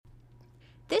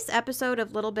This episode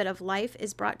of Little Bit of Life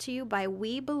is brought to you by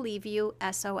We Believe You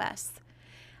SOS.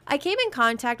 I came in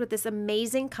contact with this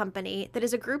amazing company that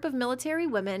is a group of military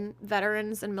women,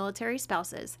 veterans, and military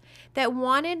spouses that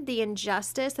wanted the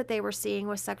injustice that they were seeing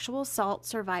with sexual assault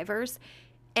survivors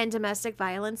and domestic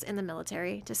violence in the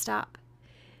military to stop.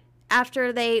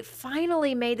 After they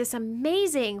finally made this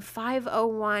amazing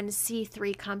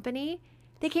 501c3 company,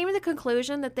 they came to the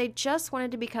conclusion that they just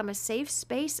wanted to become a safe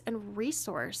space and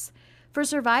resource for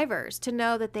survivors to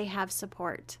know that they have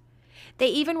support. They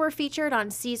even were featured on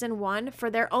season 1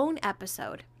 for their own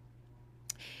episode.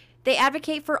 They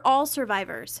advocate for all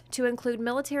survivors to include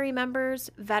military members,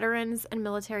 veterans, and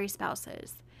military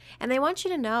spouses. And they want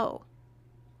you to know,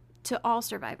 to all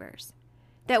survivors,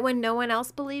 that when no one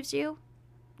else believes you,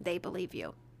 they believe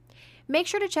you. Make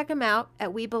sure to check them out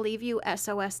at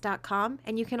WeBelieveYouSOS.com,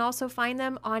 and you can also find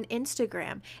them on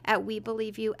Instagram at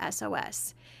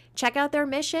WeBelieveYouSOS. Check out their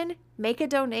mission, make a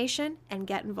donation, and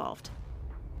get involved.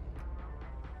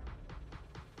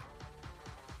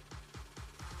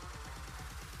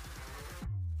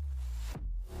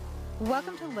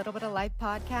 Welcome to Little Bit of Life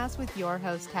podcast with your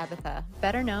host, Tabitha,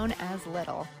 better known as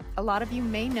Little. A lot of you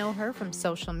may know her from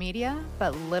social media,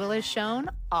 but little is shown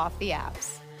off the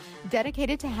apps.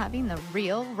 Dedicated to having the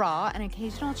real, raw, and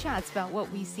occasional chats about what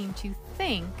we seem to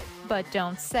think, but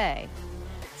don't say.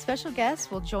 Special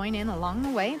guests will join in along the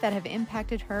way that have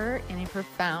impacted her in a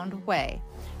profound way.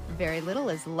 Very little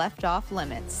is left off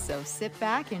limits, so sit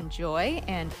back, enjoy,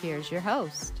 and here's your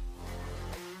host.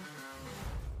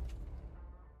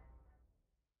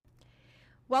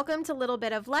 Welcome to Little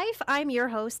Bit of Life. I'm your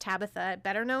host, Tabitha,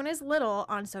 better known as Little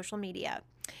on social media.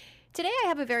 Today I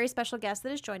have a very special guest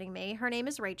that is joining me. Her name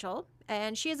is Rachel,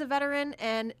 and she is a veteran,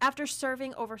 and after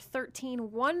serving over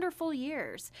 13 wonderful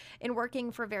years in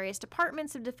working for various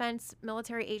departments of defense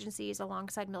military agencies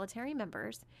alongside military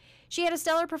members, she had a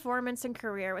stellar performance and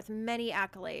career with many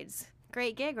accolades.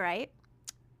 Great gig, right?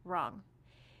 Wrong.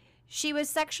 She was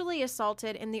sexually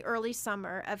assaulted in the early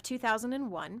summer of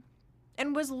 2001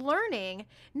 and was learning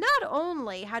not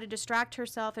only how to distract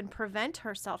herself and prevent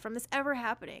herself from this ever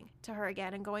happening to her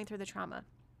again and going through the trauma.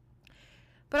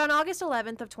 But on August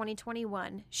 11th of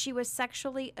 2021, she was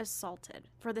sexually assaulted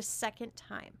for the second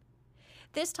time.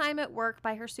 This time at work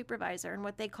by her supervisor in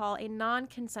what they call a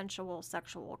non-consensual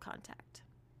sexual contact.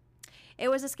 It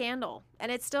was a scandal,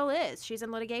 and it still is. She's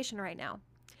in litigation right now.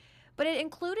 But it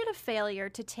included a failure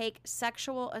to take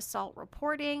sexual assault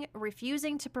reporting,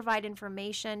 refusing to provide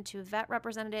information to vet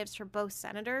representatives for both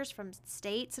senators from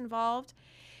states involved.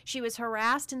 She was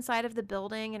harassed inside of the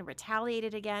building and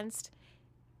retaliated against.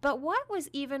 But what was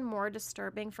even more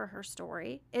disturbing for her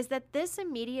story is that this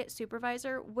immediate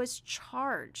supervisor was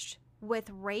charged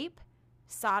with rape,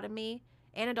 sodomy,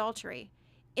 and adultery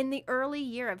in the early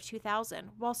year of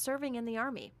 2000 while serving in the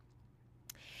Army.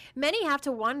 Many have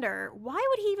to wonder, why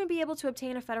would he even be able to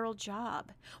obtain a federal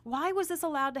job? Why was this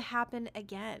allowed to happen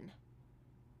again?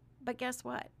 But guess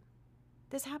what?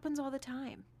 This happens all the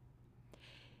time.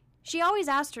 She always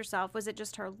asked herself, was it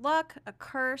just her luck, a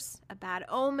curse, a bad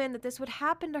omen that this would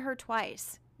happen to her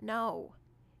twice? No.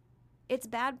 It's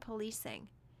bad policing.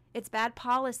 It's bad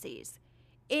policies.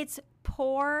 It's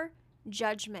poor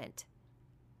judgment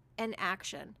and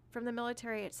action from the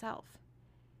military itself.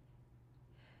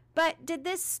 But did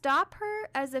this stop her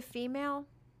as a female?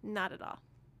 Not at all.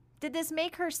 Did this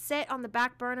make her sit on the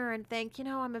back burner and think,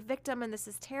 I'm a victim and this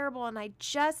is terrible and I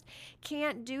just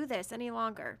can't do this any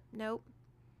longer? Nope.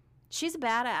 She's a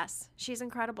badass. She's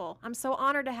incredible. I'm so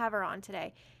honored to have her on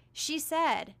today. She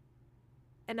said,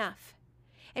 enough.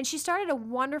 And she started a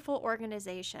wonderful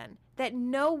organization that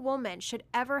no woman should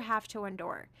ever have to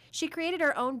endure. She created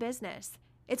her own business.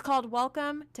 It's called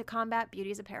Welcome to Combat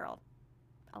Beauties Apparel.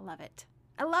 I love it.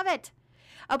 I love it.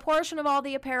 A portion of all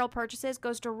the apparel purchases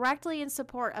goes directly in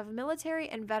support of military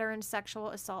and veteran sexual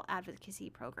assault advocacy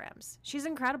programs. She's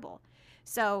incredible.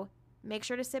 So make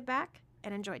sure to sit back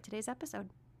and enjoy today's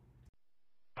episode.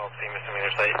 I'll see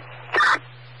misdemeanor site.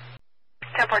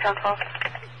 10-4-12.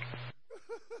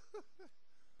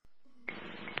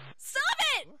 Stop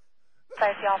it!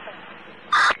 Size the office.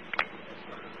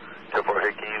 10-4,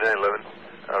 hey, can you 911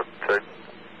 outside?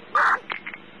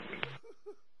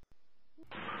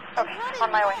 Okay,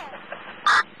 on my way.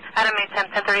 Adam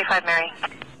 1035 Mary.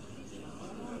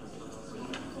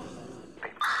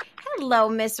 Hello,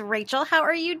 Miss Rachel. How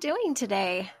are you doing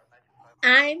today?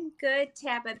 I'm good,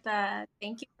 Tabitha.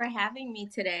 Thank you for having me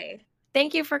today.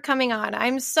 Thank you for coming on.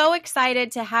 I'm so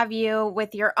excited to have you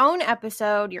with your own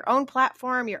episode, your own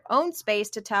platform, your own space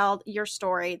to tell your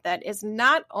story that is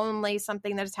not only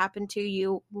something that has happened to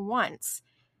you once,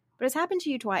 but it's happened to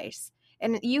you twice.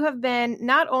 And you have been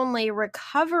not only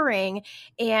recovering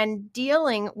and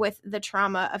dealing with the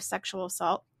trauma of sexual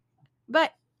assault,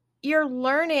 but you're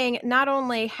learning not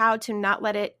only how to not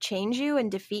let it change you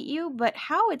and defeat you, but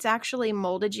how it's actually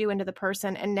molded you into the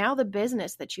person and now the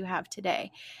business that you have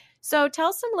today. So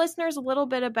tell some listeners a little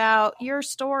bit about your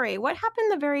story. What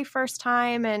happened the very first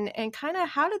time and kind of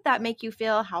how did that make you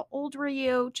feel? How old were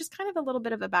you? Just kind of a little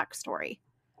bit of a backstory.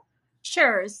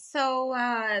 Sure. So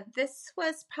this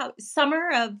was probably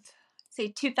summer of, say,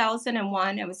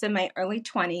 2001. I was in my early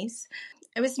 20s.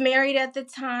 I was married at the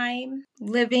time,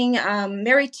 living,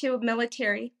 married to a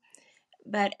military.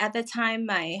 But at the time,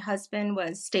 my husband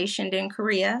was stationed in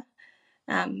Korea.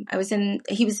 He was in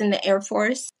the Air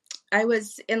Force. I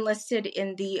was enlisted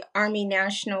in the Army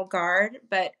National Guard,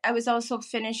 but I was also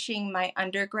finishing my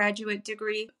undergraduate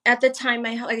degree. At the time,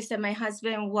 like I said, my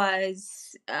husband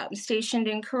was stationed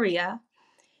in Korea,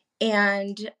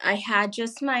 and I had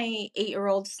just my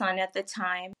 8-year-old son at the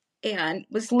time and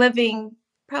was living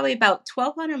probably about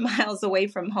 1,200 miles away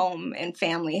from home and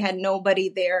family, had nobody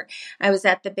there. I was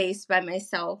at the base by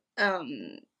myself.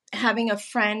 Having a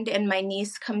friend and my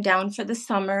niece come down for the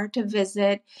summer to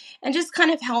visit and just kind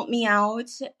of help me out.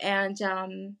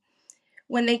 And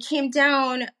when they came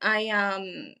down,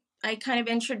 I kind of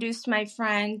introduced my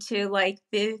friend to like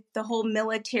the whole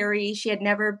military. She had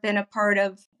never been a part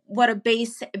of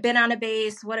been on a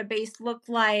base, what a base looked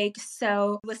like.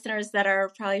 So listeners that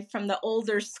are probably from the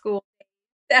older school,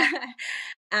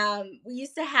 we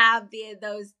used to have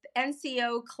those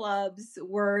NCO clubs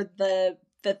were the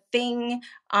thing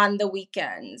on the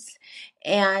weekends.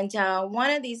 And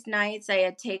one of these nights I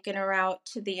had taken her out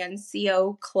to the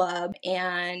NCO club.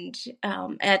 And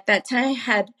at that time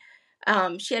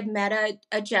she had met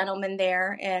a gentleman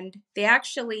there, and they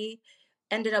actually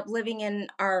ended up living in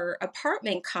our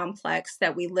apartment complex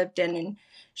that we lived in, and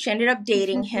she ended up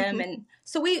dating him. And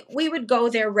so we would go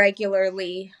there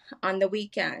regularly on the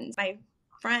weekends. My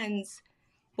friend's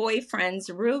boyfriend's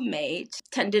roommate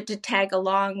tended to tag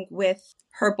along with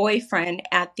her boyfriend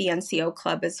at the NCO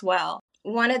club as well.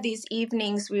 One of these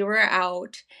evenings we were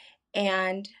out,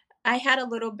 and I had a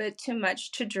little bit too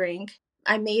much to drink.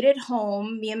 I made it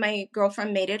home. Me and my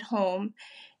girlfriend made it home.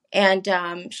 And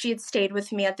she had stayed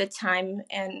with me at the time,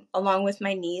 and along with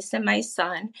my niece and my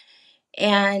son.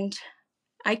 And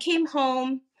I came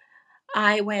home.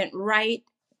 I went right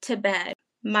to bed.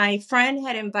 My friend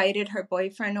had invited her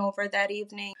boyfriend over that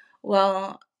evening.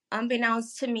 Well,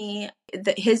 unbeknownst to me,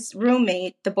 his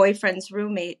roommate, the boyfriend's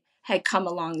roommate, had come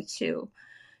along too.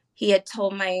 He had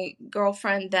told my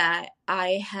girlfriend that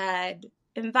I had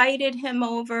invited him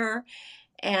over,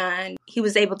 and he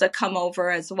was able to come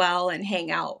over as well and hang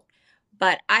out.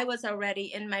 But I was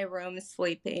already in my room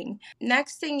sleeping.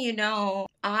 Next thing you know,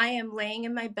 I am laying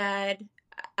in my bed.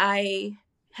 I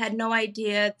had no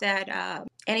idea that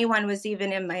anyone was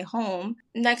even in my home.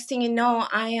 Next thing you know,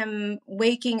 I am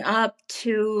waking up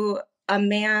to a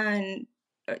man,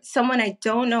 someone I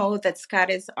don't know, that's got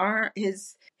his arm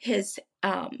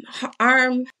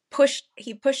pushed.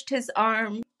 He pushed his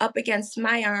arm up against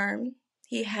my arm.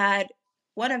 He had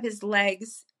one of his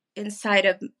legs inside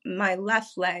of my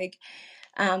left leg,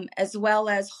 as well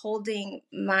as holding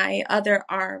my other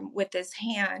arm with his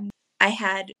hand. I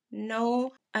had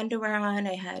no underwear on.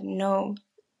 I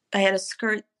had a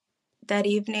skirt that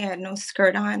evening. I had no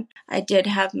skirt on. I did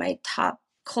have my top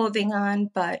clothing on,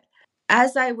 but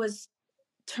as I was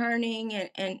turning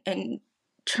and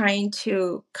trying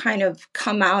to kind of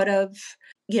come out of,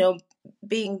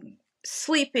 being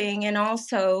sleeping and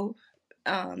also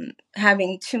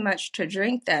having too much to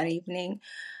drink that evening,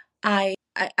 I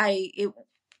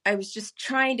was just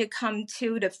trying to come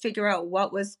to figure out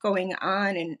what was going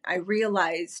on, and I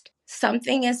realized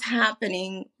something is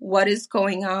happening. What is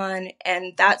going on?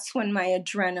 And that's when my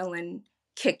adrenaline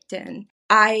kicked in.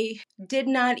 I did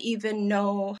not even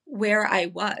know where I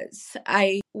was.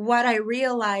 What I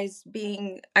realized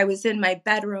I was in my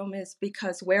bedroom is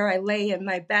because where I lay in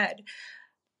my bed,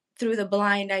 through the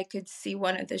blind, I could see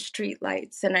one of the street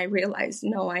lights, and I realized,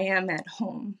 no, I am at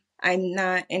home. I'm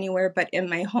not anywhere but in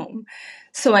my home.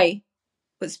 So I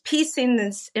was piecing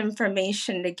this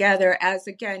information together as,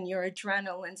 again, your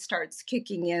adrenaline starts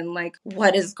kicking in, like,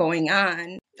 what is going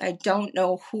on? I don't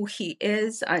know who he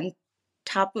is on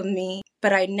top of me,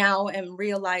 but I now am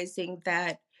realizing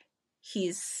that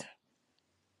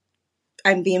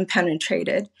I'm being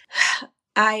penetrated.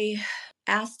 I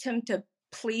asked him to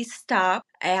please stop.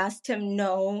 I asked him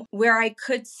no, where I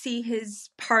could see his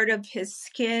part of his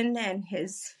skin and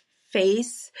his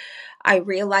face. I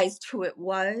realized who it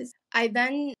was. I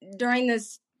then, during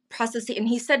this process, and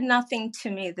he said nothing to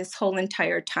me this whole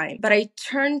entire time, but I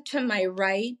turned to my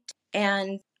right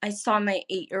and I saw my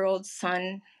 8-year-old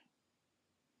son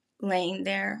laying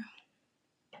there.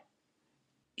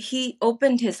 He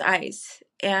opened his eyes,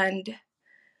 and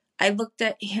I looked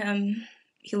at him.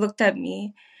 He looked at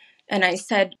me, and I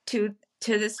said to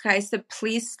this guy, I said,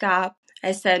 please stop.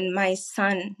 I said, my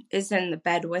son is in the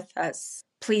bed with us.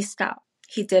 Please stop.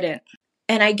 He didn't.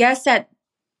 And I guess at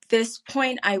this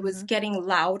point, I was getting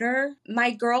louder.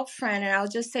 My girlfriend, and I'll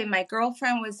just say my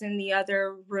girlfriend was in the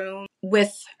other room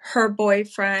with her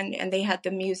boyfriend, and they had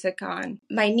the music on.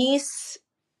 My niece,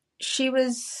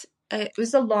 it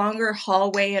was a longer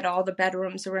hallway, and all the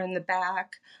bedrooms were in the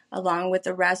back, along with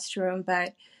the restroom.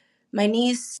 But my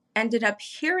niece ended up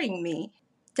hearing me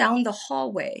down the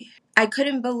hallway. I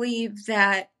couldn't believe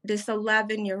that this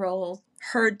 11-year-old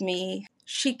heard me.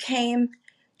 She came,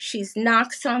 she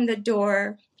knocks on the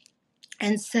door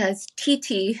and says,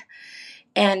 Titi,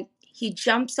 and he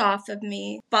jumps off of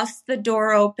me, busts the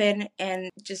door open, and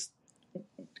just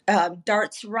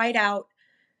darts right out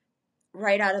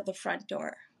of the front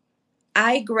door.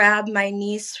 I grabbed my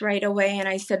niece right away, and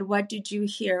I said, what did you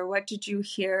hear? What did you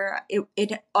hear?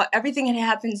 Everything that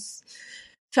happens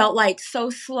felt like so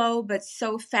slow, but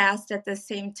so fast at the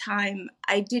same time.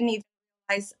 I didn't even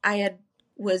realize I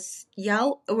was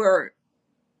yell or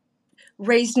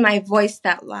raised my voice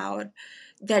that loud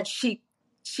that she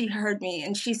heard me,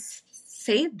 and she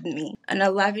saved me. An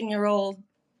 11-year-old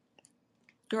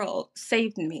girl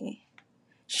saved me.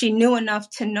 She knew enough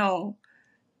to know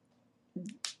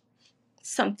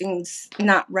something's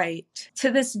not right.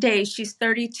 To this day, she's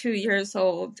 32 years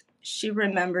old. She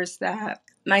remembers that.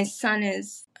 My son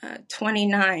is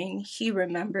 29. He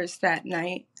remembers that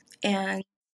night. And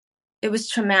it was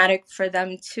traumatic for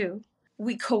them too.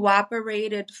 We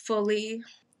cooperated fully.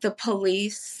 The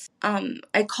police,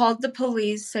 I called the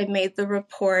police. I made the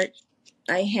report.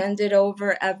 I handed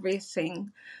over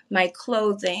everything, my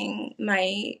clothing,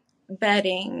 my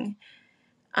bedding.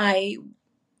 I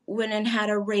went and had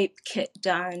a rape kit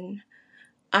done.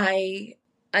 I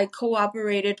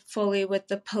cooperated fully with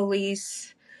the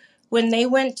police. When they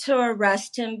went to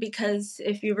arrest him, because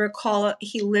if you recall,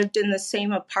 he lived in the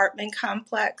same apartment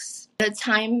complex. By the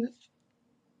time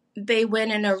they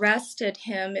went and arrested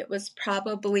him, it was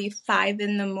probably 5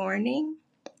 a.m.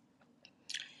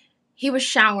 He was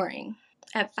showering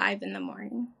at 5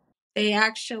 a.m. They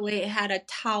actually had a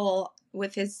towel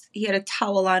he had a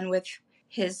towel on with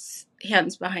his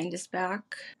hands behind his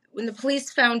back. When the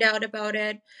police found out about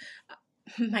it,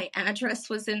 my address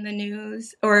was in the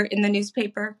news or in the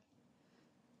newspaper.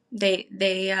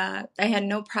 I had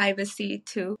no privacy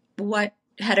to what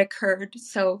had occurred.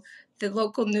 So the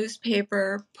local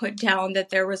newspaper put down that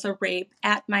there was a rape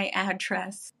at my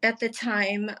address. At the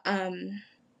time,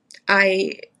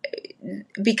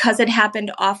 because it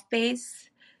happened off base,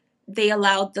 they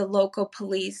allowed the local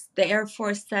police, the Air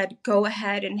Force said, go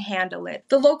ahead and handle it.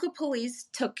 The local police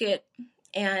took it,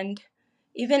 and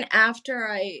even after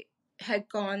I had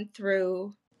gone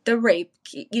through the rape,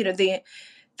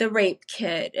 the rape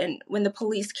kit, and when the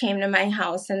police came to my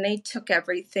house and they took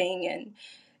everything, and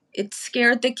it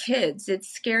scared the kids, it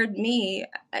scared me.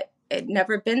 I'd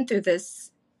never been through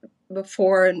this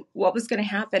before, and what was going to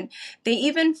happen. They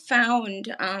even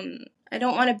found, I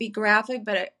don't want to be graphic,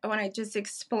 but I want to just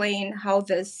explain how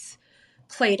this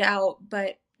played out,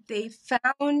 but they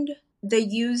found the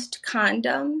used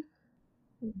condom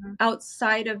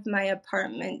outside of my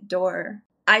apartment door.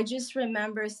 I just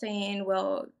remember saying,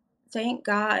 well, thank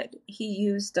God he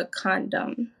used a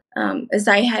condom, as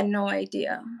I had no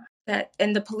idea that,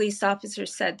 and the police officer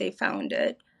said they found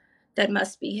it. That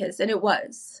must be his. And it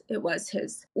was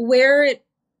his. Where it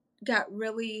got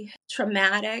really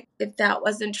traumatic, if that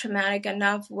wasn't traumatic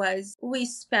enough, was we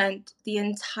spent the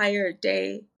entire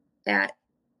day at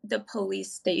the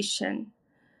police station.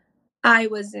 I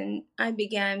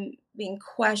began being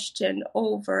questioned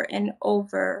over and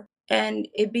over, and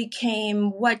it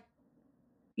became, were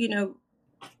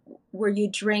you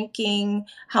drinking?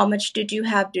 How much did you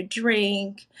have to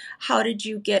drink? How did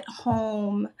you get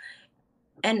home?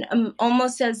 And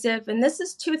almost as if, and this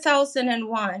is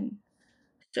 2001,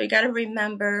 so you got to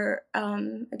remember,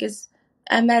 I guess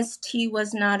MST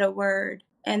was not a word,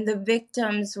 and the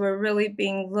victims were really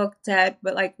being looked at,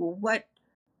 but like, what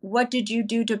did you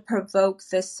do to provoke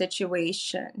this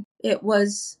situation? It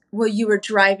was, well, you were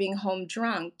driving home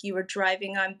drunk, you were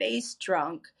driving on base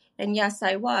drunk, and yes,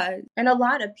 I was, and a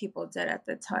lot of people did at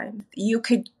the time. You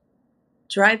could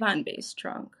drive on base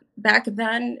drunk. Back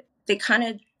then, they kind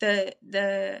of, the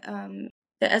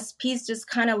SPs just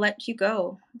kind of let you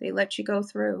go. They let you go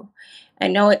through. I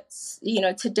know it's,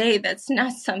 today that's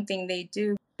not something they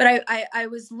do. But I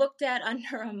was looked at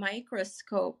under a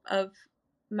microscope of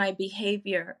my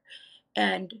behavior.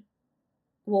 And,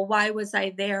 well, why was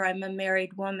I there? I'm a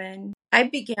married woman. I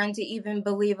began to even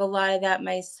believe a lot of that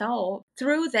myself.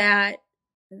 Through that,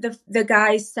 the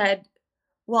guy said,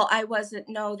 well, that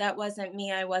wasn't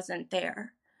me. I wasn't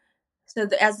there. So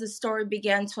as the story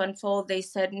began to unfold, he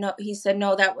said, no,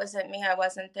 that wasn't me. I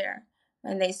wasn't there.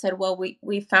 And they said, well,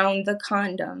 we found the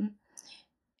condom.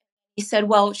 He said,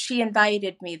 well, she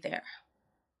invited me there.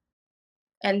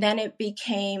 And then it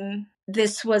became,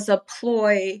 this was a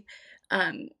ploy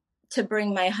to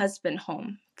bring my husband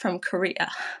home from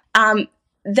Korea.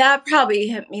 That probably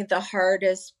hit me the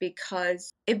hardest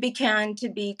because it began to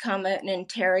become an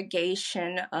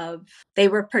interrogation of, they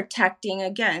were protecting,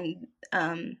 again,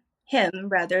 him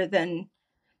rather than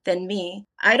me.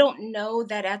 I don't know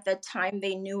that at the time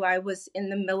they knew I was in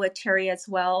the military as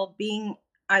well.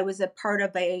 I was a part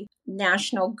of a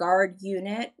National Guard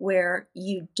unit where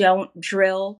you don't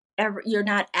drill you're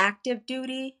not active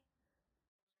duty.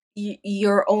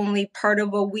 You're only part of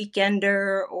a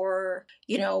weekender, or,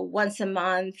 once a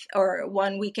month or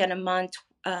 1 weekend a month,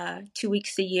 2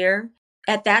 weeks a year.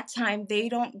 At that time, they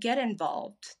don't get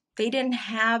involved. They didn't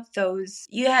have those.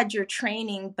 You had your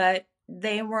training, but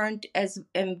they weren't as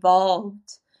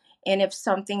involved. And if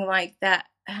something like that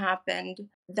happened,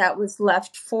 that was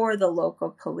left for the local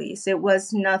police. It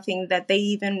was nothing that they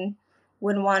even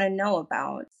would want to know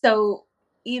about. So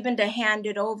even to hand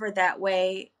it over that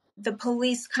way, the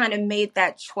police kind of made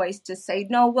that choice to say,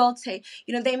 no, we'll take,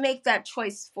 they make that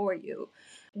choice for you.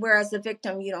 Whereas the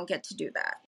victim, you don't get to do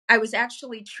that. I was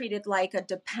actually treated like a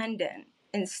dependent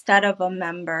instead of a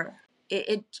member.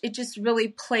 It just really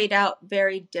played out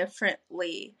very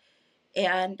differently.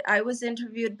 And I was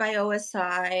interviewed by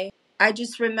OSI. I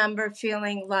just remember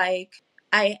feeling like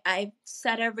I've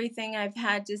said everything I've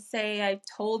had to say. I've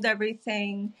told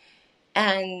everything.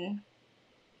 And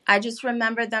I just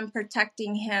remember them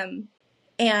protecting him.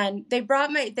 And they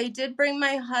did bring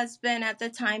my husband at the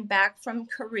time back from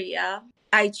Korea.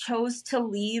 I chose to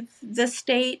leave the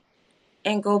state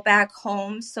and go back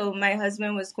home. So my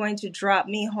husband was going to drop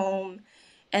me home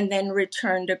and then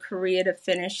return to Korea to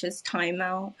finish his time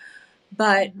out.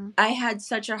 But I had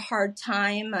such a hard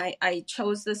time. I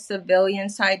chose the civilian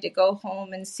side to go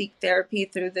home and seek therapy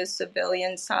through the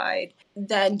civilian side,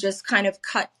 then just kind of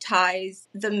cut ties.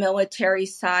 The military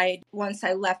side, once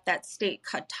I left that state,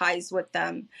 cut ties with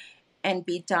them and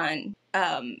be done.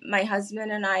 My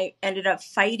husband and I ended up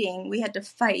fighting. We had to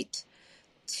fight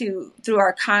through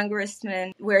our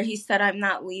congressman, where he said, I'm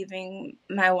not leaving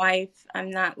my wife.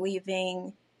 I'm not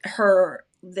leaving her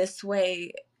this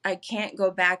way. I can't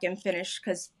go back and finish,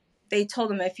 because they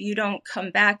told him, if you don't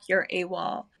come back, you're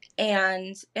AWOL.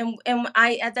 And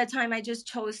I, at that time, I just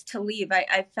chose to leave.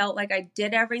 I felt like I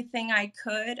did everything I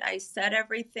could. I said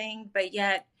everything, but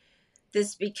yet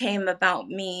this became about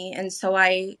me. And so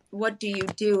what do you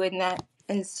do in that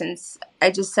instance?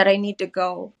 I just said, I need to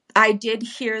go. I did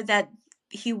hear that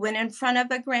he went in front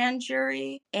of a grand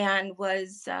jury and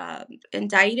was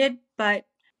indicted. But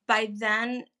by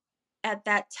then, at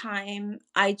that time,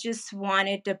 I just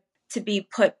wanted to be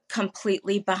put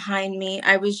completely behind me.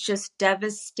 I was just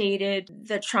devastated.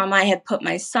 The trauma I had put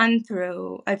my son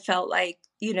through, I felt like,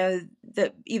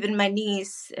 even my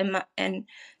niece and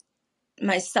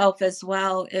myself as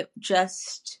well, it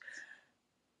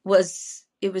was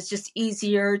just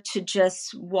easier to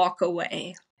just walk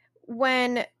away.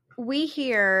 When we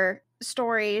hear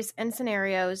stories and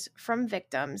scenarios from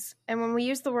victims, and when we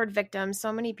use the word victim,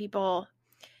 so many people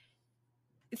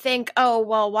think, oh,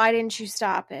 well, why didn't you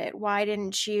stop it? Why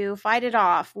didn't you fight it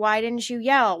off? Why didn't you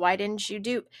yell? Why didn't you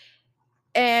do?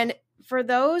 And for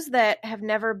those that have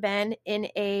never been in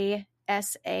a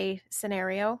SA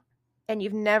scenario, and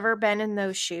you've never been in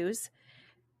those shoes,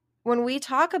 when we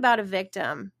talk about a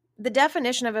victim, the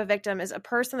definition of a victim is a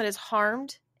person that is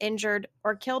harmed, injured,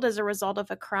 or killed as a result of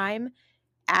a crime,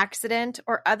 accident,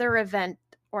 or other event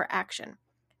or action.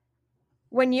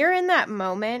 When you're in that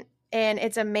moment, and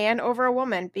it's a man over a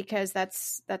woman, because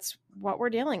that's what we're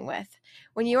dealing with.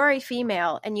 When you are a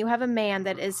female and you have a man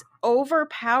that is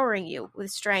overpowering you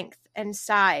with strength and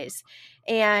size,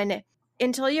 and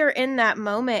until you're in that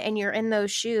moment and you're in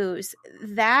those shoes,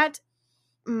 that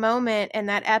moment and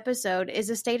that episode is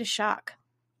a state of shock.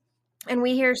 And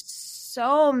we hear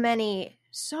so many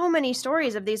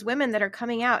stories of these women that are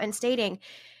coming out and stating,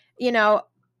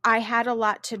 I had a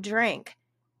lot to drink.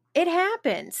 It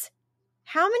happens.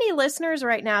 How many listeners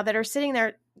right now that are sitting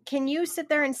there, can you sit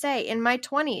there and say, in my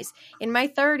 20s, in my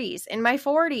 30s, in my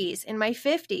 40s, in my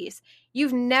 50s,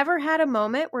 you've never had a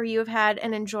moment where you've had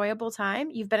an enjoyable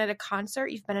time? You've been at a concert,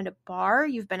 you've been at a bar,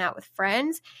 you've been out with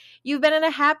friends, you've been at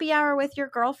a happy hour with your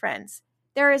girlfriends,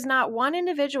 There is not one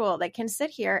individual that can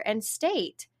sit here and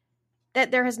state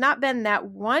that there has not been that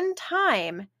one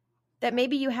time that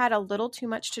maybe you had a little too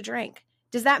much to drink.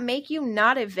 Does that make you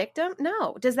not a victim?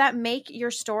 No. Does that make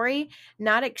your story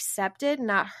not accepted,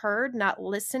 not heard, not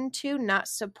listened to, not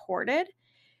supported?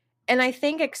 And I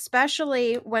think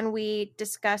especially when we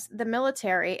discuss the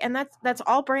military, and that's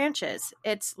all branches.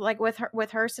 It's like with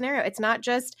her scenario, it's not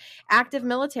just active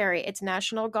military, it's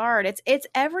National Guard, it's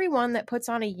everyone that puts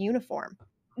on a uniform.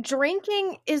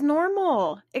 Drinking is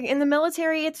normal. In the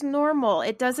military, it's normal.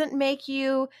 It doesn't make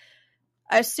you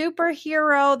a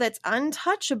superhero that's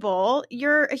untouchable.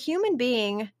 You're a human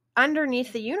being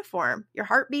underneath the uniform. Your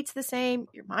heart beats the same,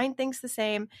 your mind thinks the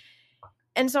same.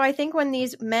 And so I think when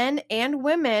these men and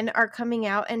women are coming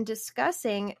out and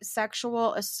discussing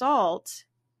sexual assault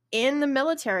in the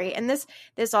military, and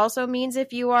this also means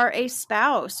if you are a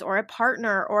spouse or a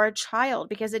partner or a child,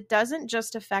 because it doesn't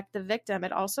just affect the victim,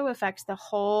 it also affects the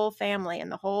whole family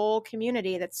and the whole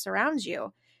community that surrounds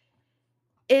you,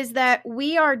 is that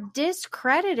we are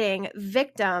discrediting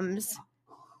victims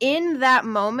in that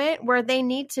moment where they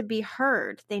need to be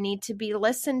heard, they need to be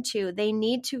listened to, they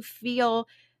need to feel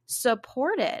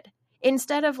supported,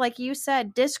 instead of, like you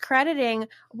said, discrediting,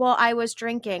 well, I was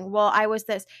drinking, well, I was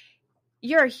this.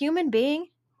 You're a human being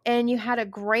and you had a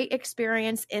great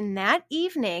experience in that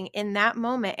evening, in that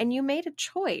moment, and you made a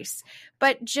choice.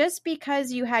 But just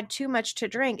because you had too much to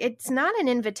drink, it's not an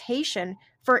invitation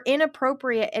for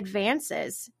inappropriate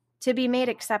advances to be made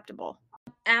acceptable.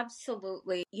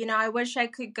 Absolutely. I wish I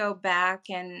could go back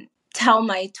and tell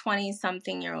my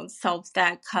 20-something-year-old self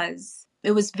that, because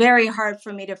it was very hard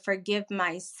for me to forgive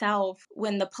myself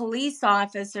when the police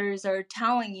officers are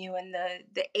telling you and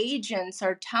the agents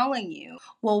are telling you,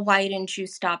 well, why didn't you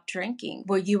stop drinking?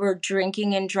 Well, you were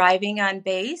drinking and driving on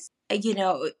base?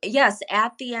 Yes,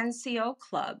 at the NCO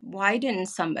club. Why didn't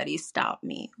somebody stop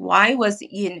me? Why was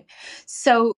it,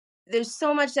 So there's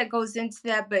so much that goes into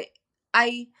that, but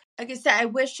like I said, I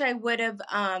wish I would have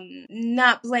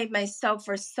not blamed myself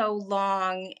for so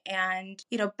long. And,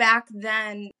 back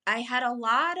then I had a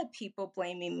lot of people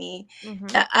blaming me.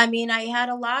 Mm-hmm. I had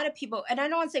a lot of people, and I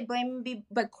don't want to say blaming me,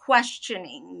 but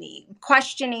questioning me,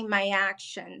 questioning my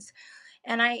actions.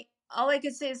 And all I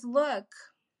could say is, look,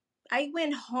 I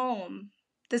went home,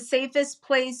 the safest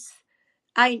place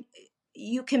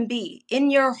you can be, in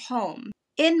your home,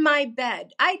 in my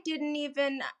bed. I didn't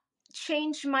even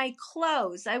change my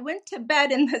clothes. I went to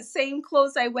bed in the same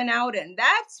clothes I went out in.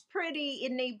 That's pretty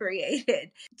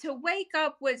inebriated. To wake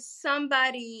up with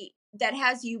somebody that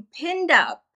has you pinned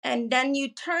up, and then you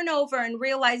turn over and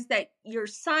realize that your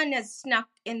son has snuck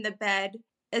in the bed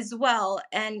as well.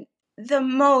 And the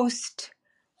most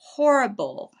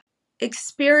horrible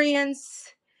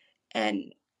experience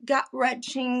and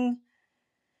gut-wrenching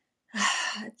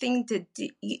thing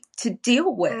to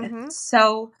deal with. Mm-hmm.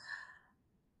 So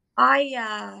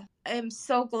I am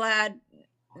so glad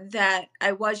that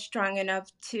I was strong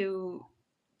enough to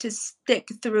stick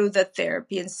through the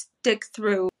therapy and stick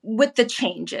through with the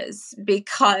changes,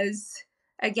 because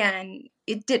again,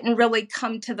 it didn't really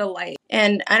come to the light.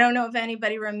 And I don't know if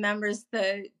anybody remembers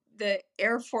the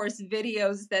Air Force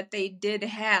videos that they did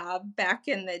have back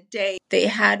in the day. They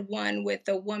had one with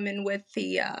a woman with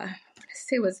the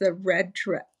it was the red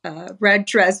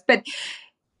dress, but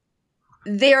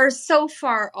they're so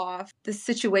far off the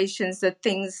situations, the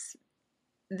things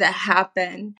that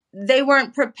happen. They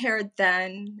weren't prepared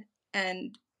then,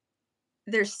 and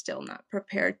they're still not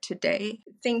prepared today.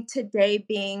 I think today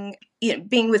being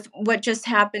with what just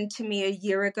happened to me a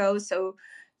year ago. So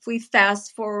if we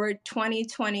fast forward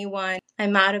 2021,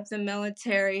 I'm out of the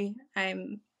military.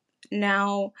 I'm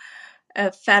now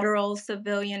a federal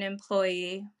civilian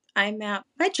employee. I'm at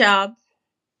my job,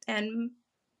 and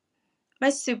my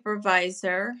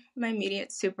supervisor, my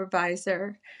immediate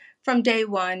supervisor, from day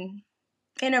one,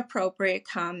 inappropriate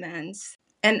comments.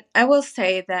 And I will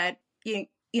say that,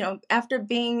 after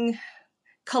being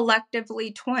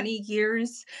collectively 20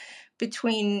 years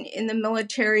between in the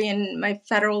military and my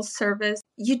federal service,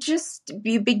 you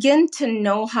begin to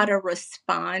know how to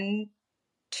respond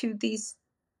to these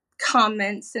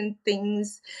comments and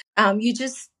things. You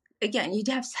just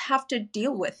have to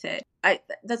deal with it.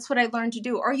 That's what I learned to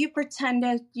do. Or you pretend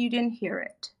that you didn't hear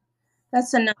it.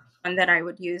 That's another one that I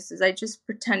would use, is I just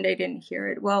pretend I didn't hear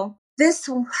it. Well, this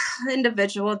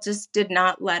individual just did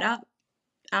not let up.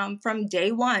 From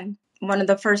day one, one of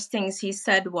the first things he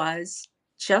said was,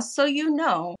 just so you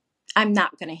know, I'm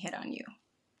not going to hit on you.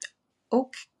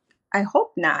 Okay, I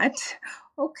hope not.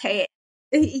 Okay.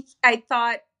 I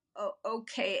thought, oh,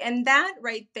 okay. And that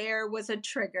right there was a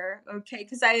trigger. Okay.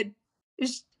 Because I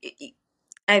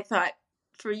thought,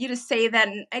 for you to say that,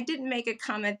 and I didn't make a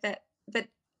comment that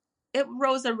it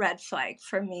rose a red flag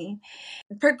for me.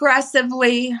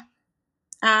 Progressively,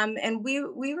 and we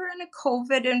were in a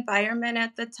COVID environment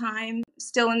at the time,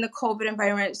 still in the COVID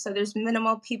environment, so there's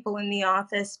minimal people in the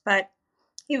office, but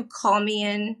he would call me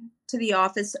in to the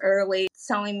office early,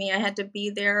 telling me I had to be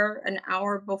there an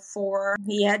hour before.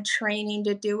 He had training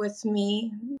to do with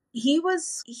me. He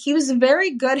was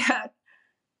very good at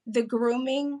the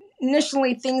grooming.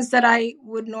 Initially, things that I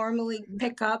would normally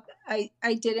pick up, I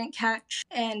didn't catch,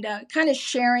 and kind of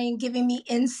sharing, giving me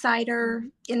insider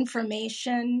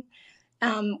information,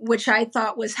 which I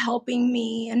thought was helping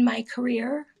me in my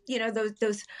career. You know,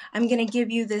 those I'm going to give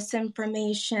you this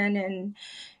information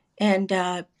and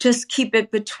just keep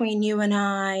it between you and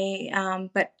I.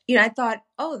 But, you know, I thought,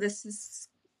 oh, this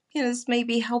may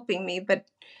be helping me. But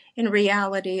in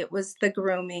reality, it was the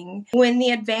grooming. When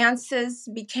the advances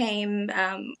became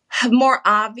more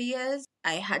obvious,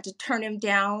 I had to turn him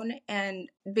down and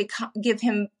give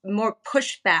him more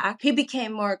pushback. He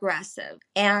became more aggressive.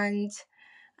 And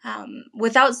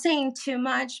without saying too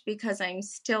much, because I'm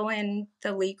still in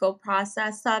the legal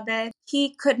process of it,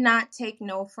 he could not take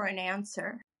no for an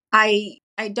answer. I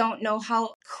don't know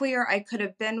how clear I could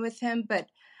have been with him, but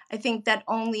I think that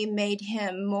only made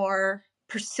him more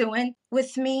pursuant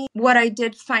with me. What I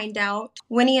did find out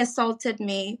when he assaulted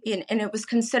me, and it was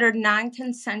considered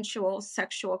non-consensual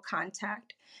sexual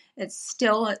contact, it's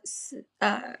still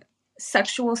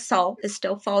sexual assault. It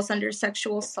still falls under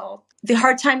sexual assault. The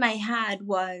hard time I had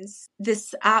was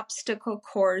this obstacle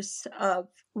course of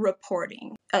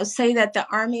reporting. I'll say that the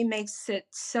Army makes it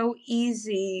so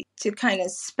easy to kind of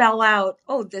spell out,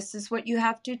 oh, this is what you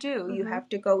have to do. Mm-hmm. You have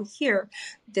to go here.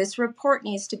 This report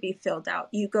needs to be filled out.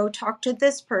 You go talk to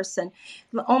this person.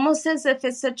 Almost as if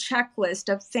it's a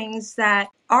checklist of things that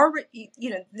are,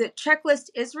 the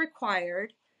checklist is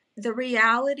required. The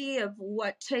reality of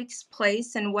what takes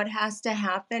place and what has to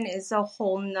happen is a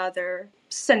whole nother,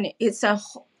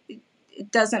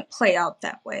 it doesn't play out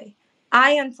that way.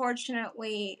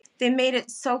 Unfortunately, they made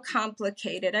it so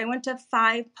complicated. I went to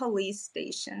 5 police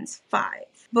stations, 5,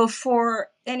 before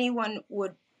anyone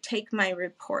would take my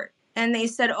report. And they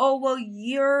said, oh, well,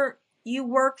 you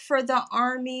work for the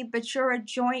Army, but you're a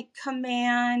joint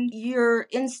command. Your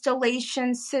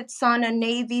installation sits on a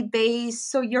Navy base,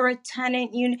 so you're a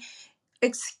tenant.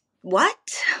 What?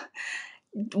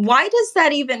 Why does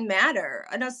that even matter?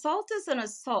 An assault is an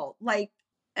assault. Like,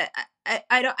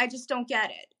 I just don't get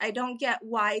it. I don't get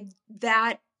why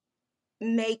that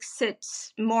makes it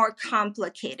more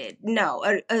complicated. No,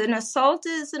 an assault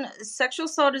is a sexual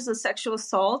assault is a sexual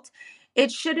assault.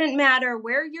 It shouldn't matter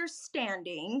where you're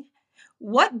standing,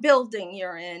 what building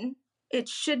you're in. It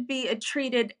should be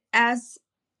treated as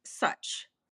such.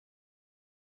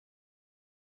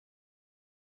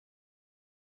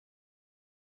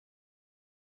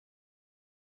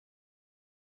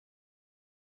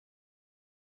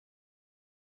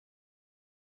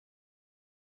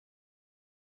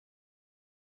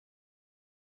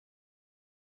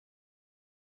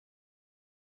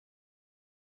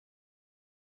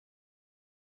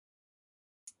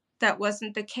 That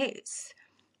wasn't the case.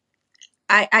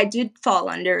 I did fall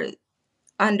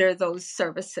under those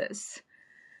services.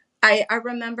 I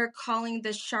remember calling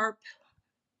the SHARP,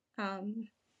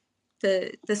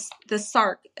 the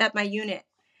SARC at my unit,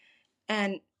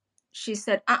 and she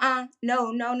said,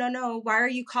 no, why are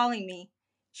you calling me?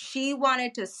 She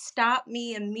wanted to stop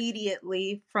me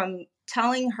immediately from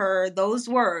telling her those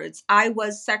words. I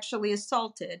was sexually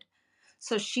assaulted,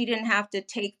 so she didn't have to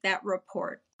take that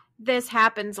report. This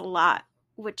happens a lot,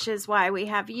 which is why we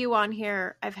have you on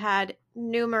here. I've had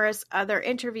numerous other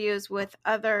interviews with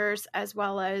others, as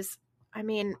well as,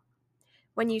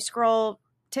 when you scroll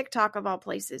TikTok of all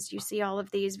places, you see all of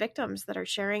these victims that are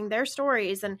sharing their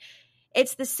stories. And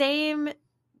it's the same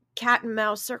cat and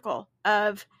mouse circle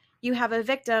of you have a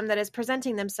victim that is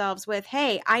presenting themselves with,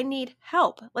 hey, I need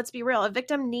help. Let's be real. A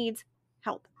victim needs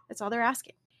help. That's all they're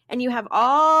asking. And you have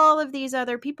all of these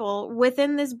other people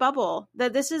within this bubble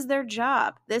that this is their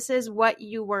job. This is what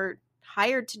you were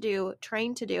hired to do,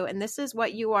 trained to do, and this is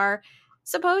what you are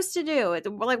supposed to do.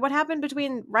 Like, what happened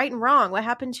between right and wrong? What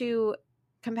happened to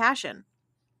compassion?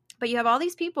 But you have all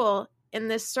these people in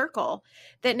this circle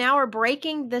that now are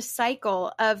breaking the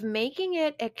cycle of making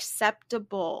it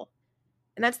acceptable.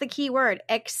 And that's the key word,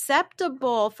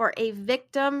 acceptable for a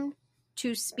victim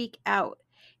to speak out.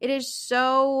 It is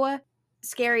so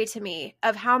scary to me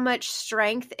of how much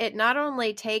strength it not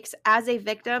only takes as a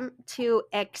victim to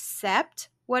accept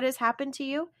what has happened to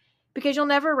you, because you'll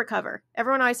never recover.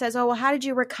 Everyone always says, oh, well, how did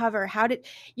you recover?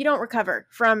 You don't recover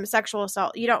from sexual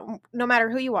assault. You don't, no matter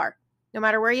who you are. no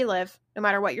matter where you live, no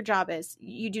matter what your job is.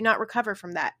 You do not recover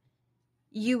from that.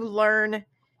 You learn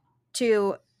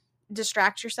to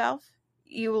distract yourself.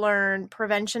 You learn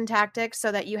prevention tactics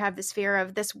so that you have this fear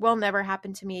of this will never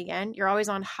happen to me again. You're always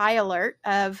on high alert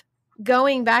of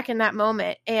going back in that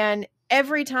moment. And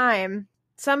every time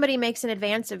somebody makes an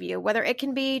advance of you, whether it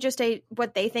can be just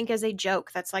what they think is a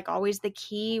joke, that's like always the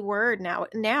key word now.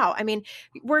 I mean,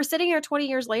 we're sitting here 20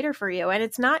 years later for you, and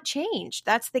it's not changed.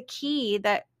 That's the key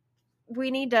that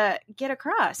we need to get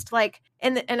across. Like,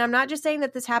 and I'm not just saying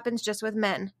that this happens just with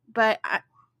men, but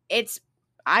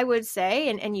I would say,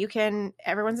 and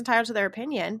everyone's entitled to their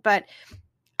opinion, but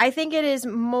I think it is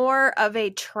more of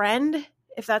a trend,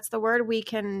 if that's the word we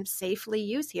can safely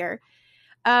use here,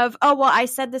 of, oh, well, I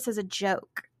said this as a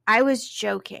joke. I was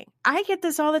joking. I get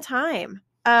this all the time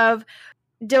of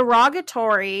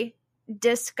derogatory,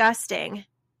 disgusting,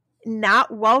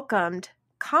 not welcomed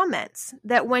comments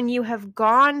that when you have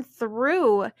gone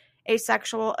through a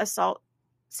sexual assault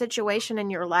situation in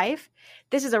your life,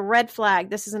 this is a red flag,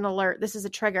 this is an alert, this is a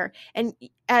trigger. And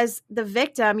as the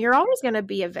victim, you're always going to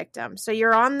be a victim. So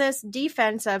you're on this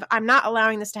defense of, I'm not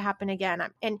allowing this to happen again.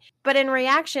 But in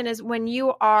reaction is when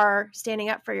you are standing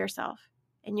up for yourself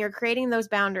and you're creating those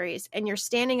boundaries and you're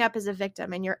standing up as a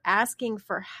victim and you're asking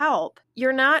for help,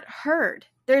 you're not heard.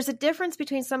 There's a difference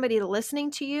between somebody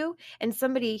listening to you and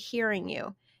somebody hearing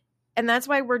you. And that's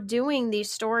why we're doing these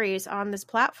stories on this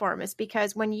platform, is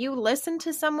because when you listen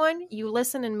to someone, you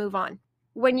listen and move on.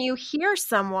 When you hear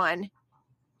someone,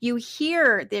 you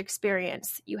hear the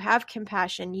experience, you have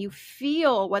compassion, you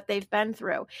feel what they've been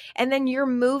through, and then you're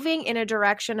moving in a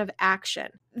direction of action.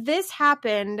 This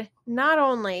happened not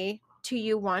only to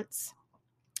you once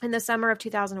in the summer of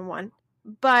 2001,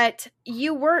 but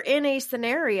you were in a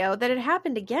scenario that had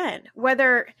happened again,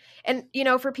 and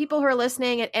for people who are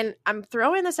listening, and I'm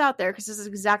throwing this out there because this is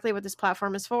exactly what this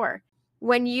platform is for.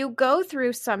 When you go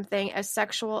through something as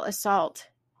sexual assault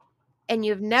and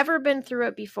you've never been through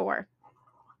it before,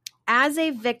 as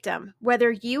a victim,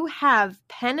 whether you have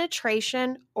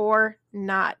penetration or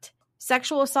not,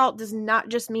 sexual assault does not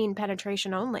just mean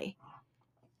penetration only.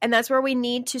 And that's where we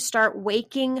need to start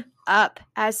waking up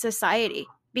as society.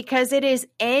 Because it is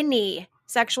any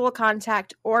sexual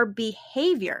contact or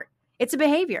behavior. It's a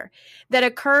behavior that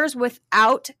occurs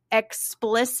without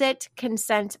explicit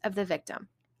consent of the victim.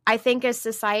 I think as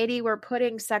society, we're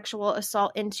putting sexual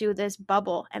assault into this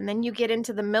bubble. And then you get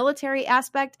into the military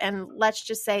aspect, and let's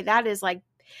just say that's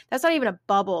not even a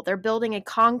bubble. They're building a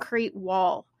concrete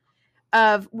wall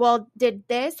of, well, did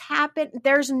this happen?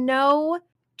 There's no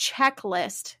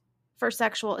checklist for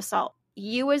sexual assault.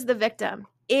 You as the victim,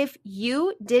 if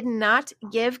you did not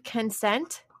give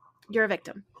consent, you're a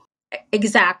victim.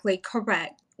 Exactly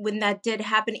correct. When that did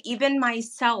happen, even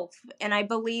myself, and I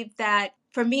believe that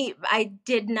for me, I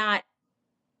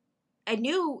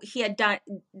knew he had done,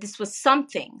 this was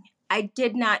something. I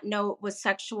did not know it was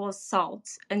sexual assault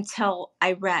until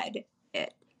I read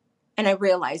it. And I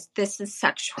realized this is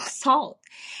sexual assault.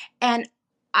 And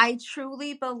I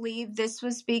truly believe this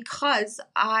was because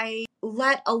I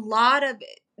let a lot of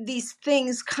these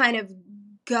things kind of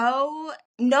go.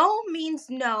 No means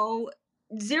no.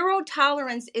 Zero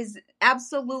tolerance is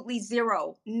absolutely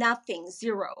zero. Nothing,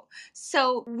 zero.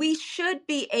 So we should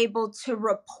be able to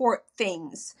report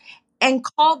things and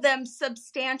call them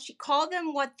call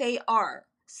them what they are,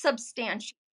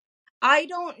 substantial. I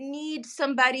don't need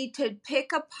somebody to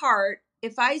pick apart.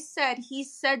 If I said he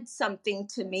said something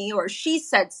to me or she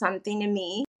said something to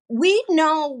me, we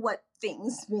know what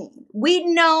things mean. We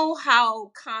know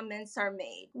how comments are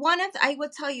made. I will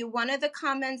tell you, one of the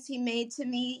comments he made to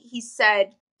me, he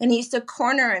said, and he used to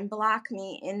corner and block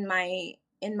me in my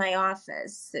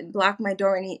office and block my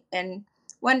door. And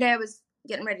one day I was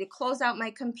getting ready to close out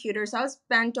my computer. So I was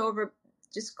bent over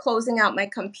just closing out my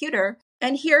computer.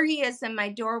 And here he is in my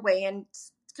doorway, and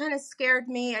it kind of scared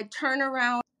me. I turn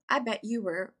around. I bet you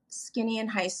were skinny in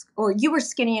high school, or you were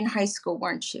skinny in high school,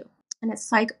 weren't you? And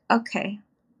it's like, okay.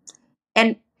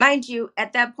 And mind you,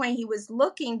 at that point, he was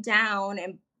looking down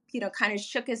and, kind of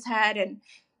shook his head and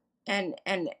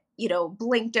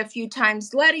blinked a few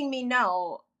times, letting me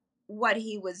know what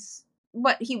he was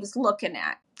looking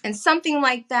at. And something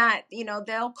like that,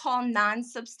 they'll call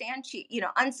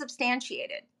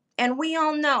unsubstantiated. And we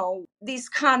all know these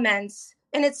comments,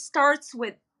 and it starts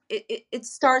with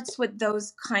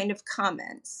those kind of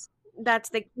comments. That's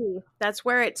the key. That's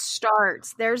where it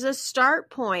starts. There's a start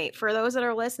point for those that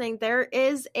are listening. There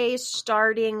is a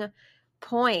starting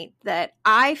point that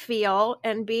I feel,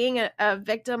 and being a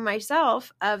victim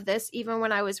myself of this, even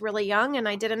when I was really young, and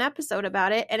I did an episode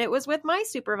about it, and it was with my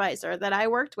supervisor that I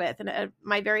worked with in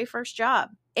my very first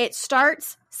job. it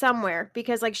starts somewhere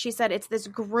because, like she said, it's this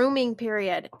grooming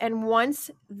period. And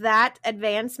once that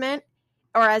advancement,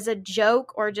 or as a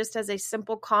joke or just as a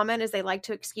simple comment, as they like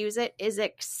to excuse it, is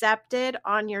accepted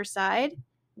on your side,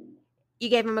 you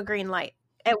gave them a green light.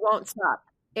 It won't stop.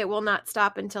 It will not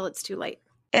stop until it's too late.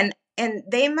 And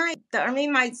the Army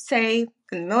might say,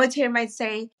 the military might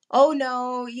say, oh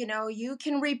no, you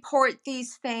can report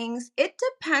these things. It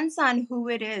depends on who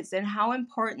it is and how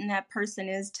important that person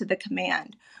is to the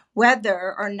command,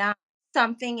 whether or not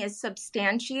something is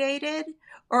substantiated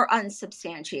or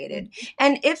unsubstantiated.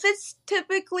 And if it's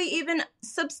typically even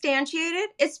substantiated,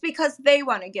 it's because they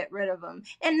want to get rid of them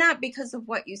and not because of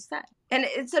what you said. And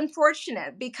it's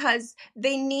unfortunate because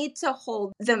they need to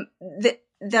hold them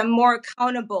more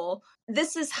accountable.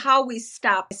 This is how we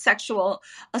stop sexual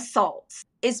assaults,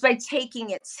 is by taking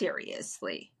it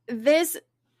seriously. This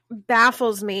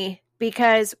baffles me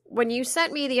because when you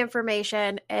sent me the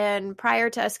information and prior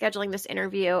to us scheduling this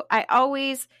interview, I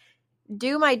always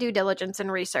do my due diligence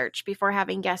and research before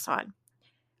having guests on.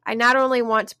 I not only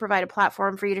want to provide a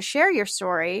platform for you to share your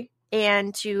story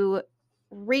and to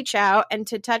reach out and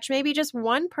to touch maybe just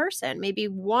one person. Maybe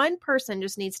one person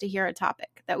just needs to hear a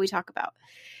topic that we talk about.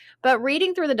 But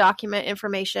reading through the document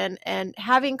information and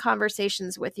having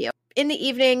conversations with you in the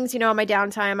evenings, on my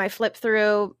downtime, I flip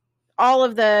through all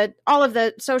of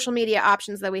the social media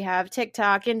options that we have: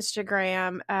 TikTok,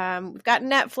 Instagram, we've got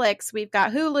Netflix, we've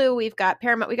got Hulu, we've got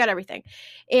Paramount, we got everything.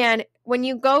 And when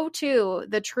you go to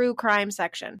the true crime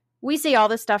section, we see all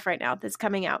this stuff right now that's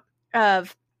coming out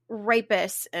of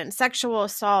rapists and sexual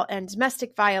assault and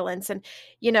domestic violence. And,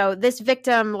 this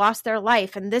victim lost their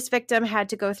life and this victim had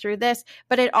to go through this,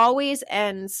 but it always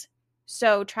ends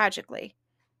so tragically.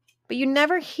 But you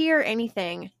never hear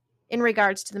anything in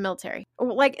regards to the military.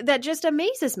 Like, that just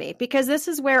amazes me because this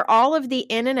is where all of the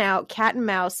in and out, cat and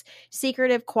mouse,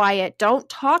 secretive, quiet, don't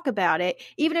talk about it.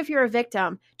 Even if you're a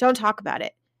victim, don't talk about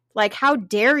it. Like, how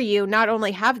dare you not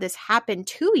only have this happen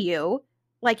to you,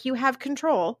 like you have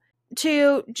control,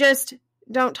 to just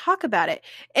don't talk about it.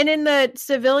 And in the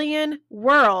civilian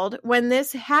world, when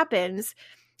this happens,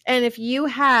 and if you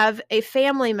have a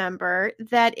family member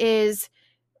that is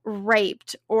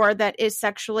raped or that is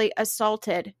sexually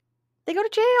assaulted, they go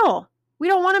to jail. We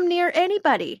don't want them near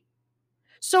anybody.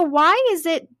 So why is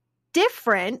it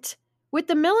different with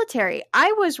the military?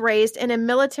 I was raised in a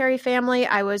military family.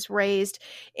 I was raised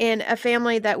in a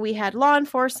family that we had law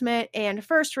enforcement and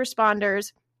first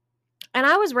responders. And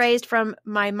I was raised from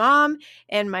my mom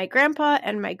and my grandpa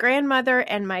and my grandmother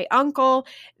and my uncle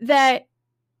that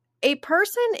a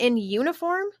person in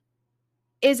uniform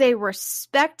is a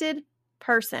respected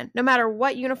person, no matter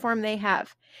what uniform they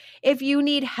have. If you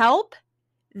need help,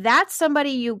 that's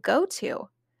somebody you go to.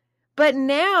 But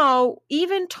now,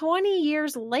 even 20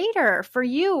 years later, for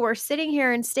you, we're sitting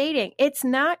here and stating it's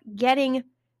not getting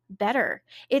better.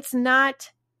 It's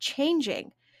not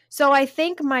changing. So I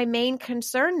think my main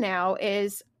concern now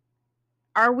is,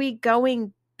 are we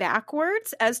going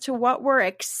backwards as to what we're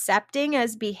accepting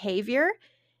as behavior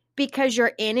because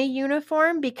you're in a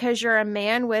uniform, because you're a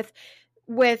man with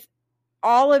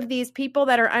all of these people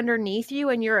that are underneath you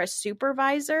and you're a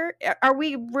supervisor? Are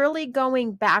we really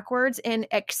going backwards in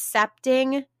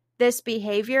accepting this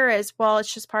behavior as, well,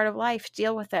 it's just part of life,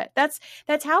 deal with it? That's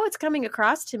how it's coming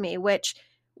across to me, which,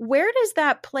 where does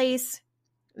that place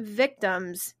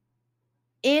victims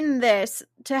in this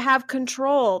to have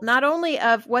control, not only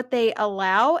of what they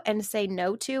allow and say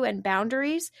no to and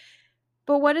boundaries,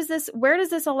 but where does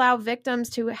this allow victims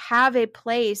to have a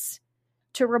place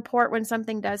to report when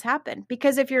something does happen?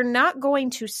 Because if you're not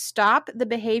going to stop the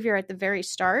behavior at the very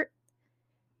start,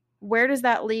 where does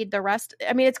that lead the rest?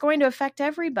 I mean, it's going to affect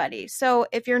everybody. So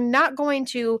if you're not going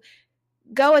to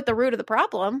go at the root of the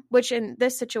problem, which in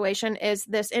this situation is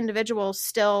this individual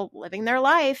still living their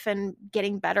life and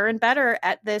getting better and better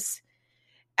at this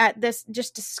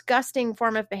just disgusting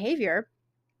form of behavior.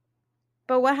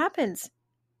 But what happens?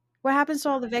 What happens to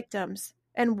all the victims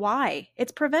and why?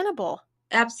 It's preventable.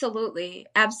 Absolutely.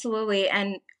 Absolutely.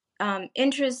 And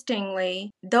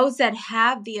interestingly, those that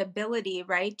have the ability,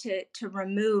 right, to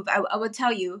remove, I will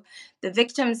tell you, the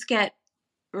victims get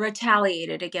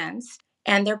retaliated against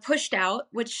and they're pushed out,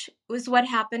 which was what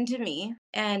happened to me.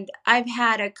 And I've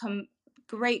had a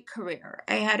great career.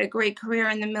 I had a great career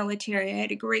in the military. I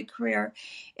had a great career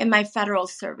in my federal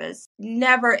service.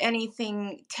 Never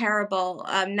anything terrible.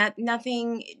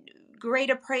 Nothing.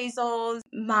 Great appraisals.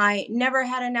 Never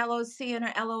had an LOC and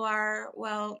an LOR.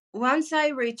 Well, once I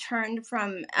returned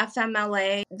from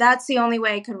FMLA, that's the only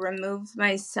way I could remove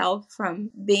myself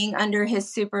from being under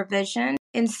his supervision.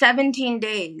 In 17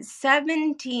 days,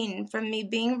 17 from me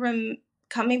being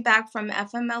coming back from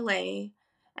FMLA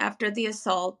after the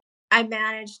assault, I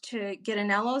managed to get an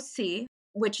LOC,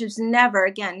 which has never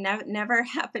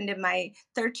happened in my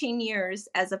 13 years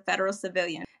as a federal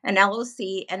civilian, an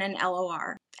LOC and an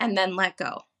LOR, and then let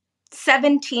go.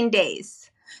 17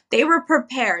 days. They were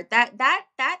prepared.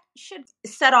 That should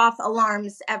set off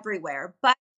alarms everywhere.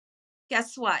 But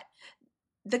guess what?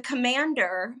 The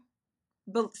commander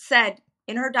said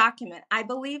in her document, I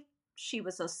believe she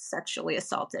was sexually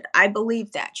assaulted. I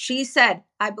believe that. She said,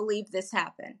 I believe this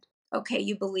happened. Okay,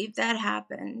 you believe that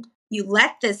happened. You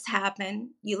let this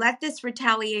happen. You let this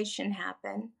retaliation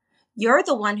happen. You're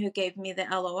the one who gave me the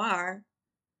LOR.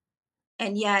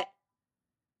 And yet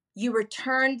you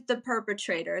returned the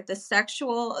perpetrator, the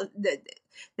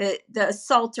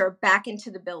assaulter back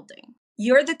into the building.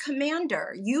 You're the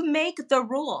commander. You make the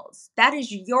rules. That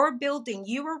is your building.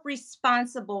 You are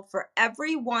responsible for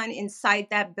everyone inside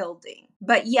that building.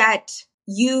 But yet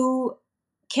you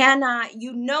cannot,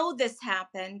 this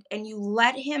happened and you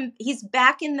let him, he's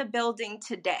back in the building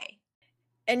today.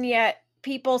 And yet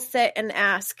people sit and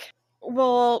ask,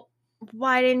 well,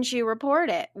 why didn't you report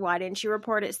it? Why didn't you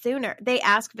report it sooner? They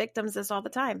ask victims this all the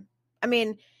time. I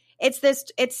mean,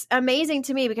 it's amazing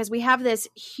to me because we have this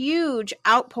huge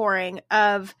outpouring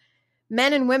of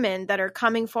men and women that are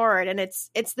coming forward, and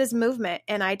it's this movement.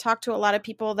 And I talk to a lot of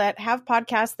people that have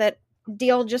podcasts that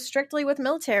deal just strictly with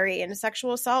military and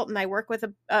sexual assault. And I work with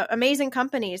amazing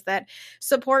companies that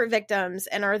support victims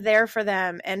and are there for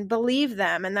them and believe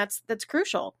them. And that's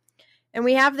crucial. And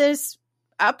we have this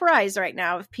uprise right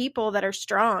now of people that are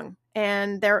strong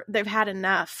and they've had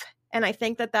enough. And I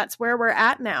think that that's where we're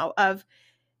at now. Of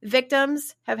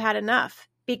victims have had enough,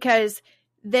 because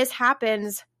this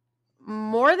happens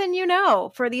more than you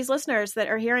know for these listeners that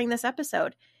are hearing this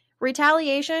episode.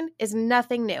 Retaliation is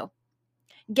nothing new.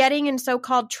 Getting in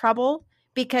so-called trouble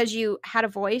because you had a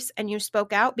voice and you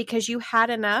spoke out because you had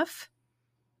enough.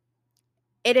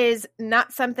 It is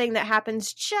not something that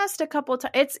happens just a couple of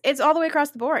times. It's all the way across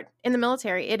the board in the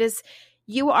military. It is,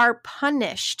 you are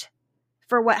punished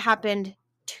for what happened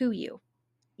to you.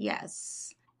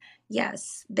 Yes.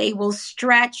 They will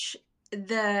stretch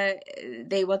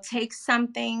they will take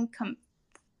something,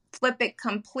 flip it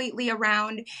completely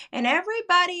around, and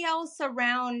everybody else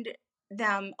around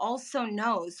them also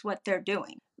knows what they're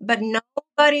doing, but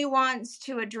nobody wants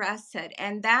to address it.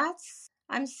 And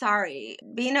I'm sorry,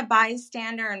 being a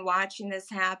bystander and watching this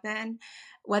happen,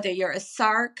 whether you're a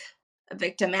SARC, a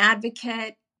victim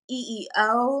advocate,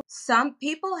 EEO, some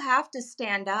people have to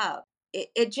stand up.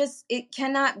 It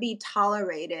cannot be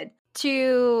tolerated.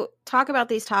 To talk about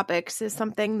these topics is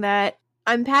something that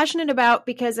I'm passionate about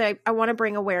because I want to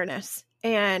bring awareness.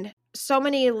 And so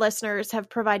many listeners have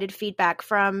provided feedback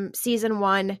from season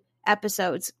 1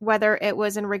 episodes, whether it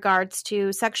was in regards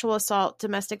to sexual assault,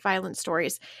 domestic violence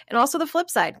stories, and also the flip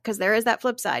side, because there is that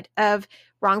flip side of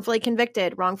wrongfully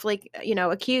convicted, wrongfully,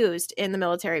 accused in the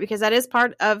military, because that is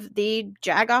part of the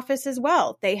JAG office as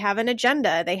well. They have an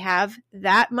agenda. They have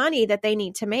that money that they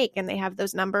need to make, and they have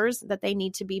those numbers that they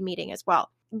need to be meeting as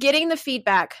well. Getting the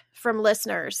feedback from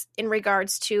listeners in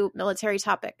regards to military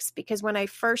topics, because when I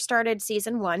first started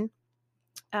season 1,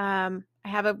 I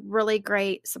have a really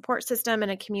great support system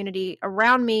and a community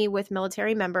around me with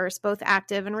military members, both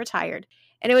active and retired.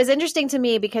 And it was interesting to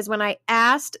me because when I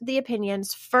asked the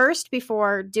opinions first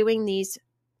before doing these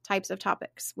types of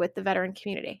topics with the veteran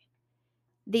community,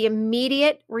 the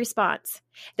immediate response,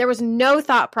 there was no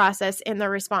thought process in the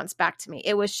response back to me.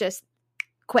 It was just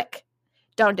quick.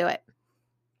 Don't do it.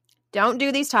 Don't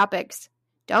do these topics.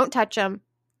 Don't touch them.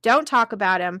 Don't talk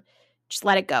about them. Just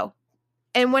let it go.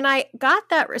 And when I got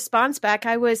that response back,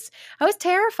 I was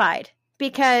terrified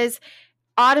because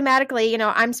automatically,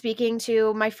 I'm speaking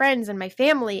to my friends and my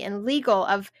family and legal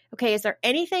of, okay, is there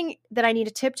anything that I need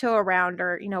to tiptoe around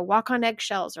or, walk on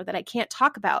eggshells or that I can't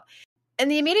talk about? And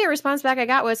the immediate response back I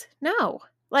got was, no,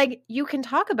 you can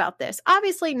talk about this.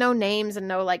 Obviously no names and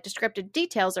no descriptive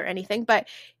details or anything. But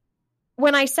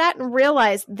when I sat and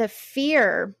realized the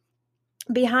fear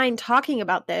behind talking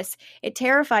about this, it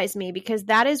terrifies me because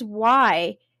that is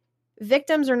why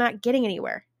victims are not getting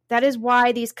anywhere. That is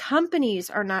why these companies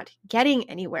are not getting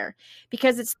anywhere,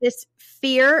 because it's this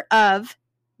fear of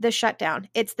the shutdown.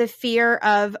 It's the fear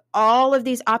of all of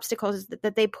these obstacles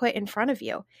that they put in front of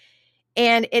you.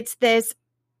 And it's this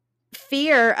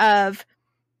fear of,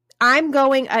 and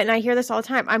I hear this all the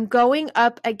time, I'm going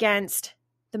up against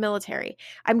the military.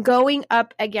 I'm going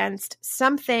up against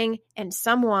something and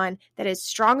someone that is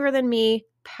stronger than me,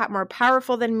 more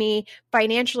powerful than me,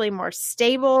 financially more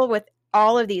stable, with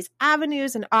all of these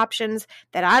avenues and options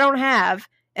that I don't have,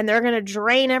 and they're going to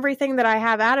drain everything that I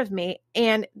have out of me.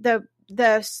 And the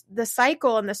the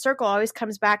cycle and the circle always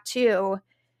comes back to,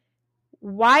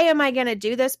 why am I going to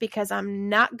do this? Because I'm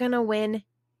not going to win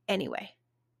anyway.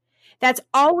 That's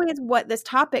always what this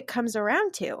topic comes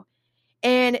around to.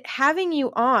 And having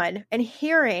you on and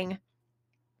hearing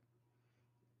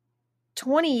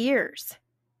 20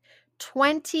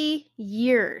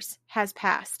 years has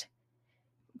passed.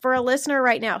 For a listener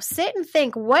right now, sit and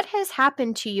think, what has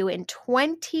happened to you in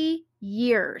 20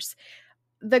 years?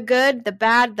 The good, the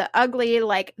bad, the ugly,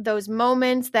 like those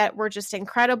moments that were just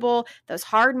incredible, those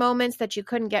hard moments that you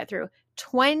couldn't get through.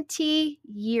 20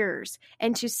 years.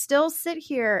 And to still sit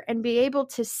here and be able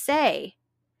to say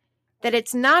that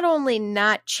it's not only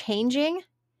not changing,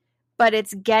 but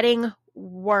it's getting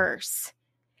worse.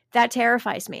 That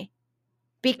terrifies me.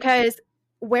 Because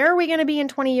where are we going to be in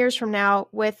 20 years from now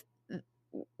with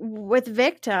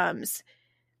victims?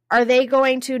 Are they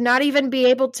going to not even be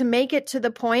able to make it to the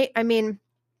point? I mean,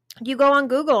 you go on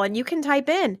Google and you can type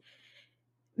in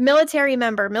military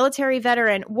member, military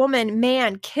veteran, woman,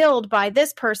 man killed by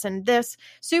this person, this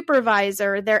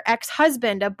supervisor, their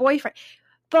ex-husband, a boyfriend.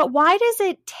 But why does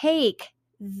it take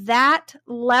that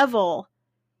level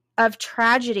of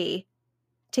tragedy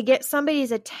to get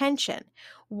somebody's attention?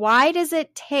 Why does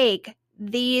it take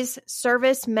these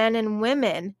servicemen and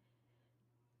women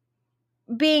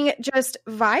being just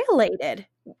violated,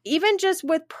 even just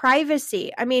with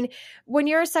privacy? I mean, when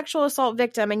you're a sexual assault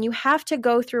victim and you have to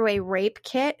go through a rape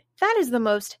kit, that is the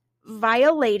most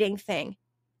violating thing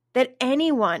that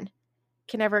anyone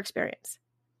can ever experience.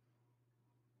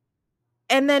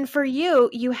 And then for you,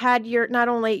 you had not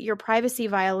only your privacy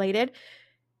violated,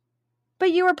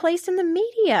 but you were placed in the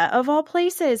media of all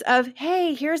places of,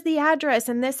 hey, here's the address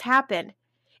and this happened.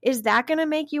 Is that going to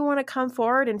make you want to come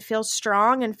forward and feel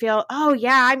strong and feel, oh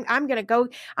yeah, I'm going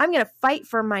to fight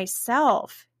for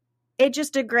myself? It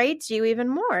just degrades you even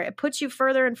more. It puts you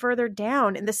further and further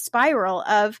down in the spiral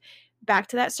of back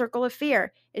to that circle of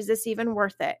fear. Is this even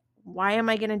worth it? Why am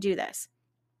I going to do this?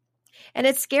 And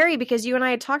it's scary because you and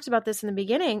I had talked about this in the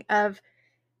beginning of,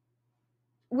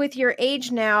 with your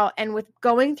age now and with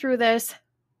going through this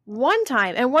one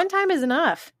time, and one time is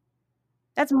enough.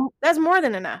 That's more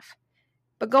than enough.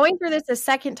 But going through this a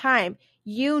second time,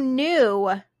 you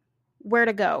knew where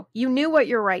to go. You knew what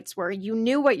your rights were. You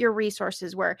knew what your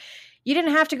resources were. You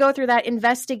didn't have to go through that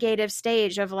investigative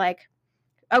stage of like,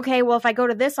 okay, well, if I go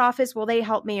to this office, will they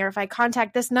help me? Or if I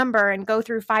contact this number and go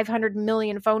through 500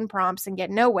 million phone prompts and get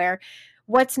nowhere,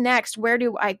 what's next? Where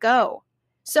do I go?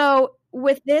 So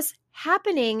with this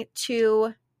happening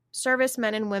to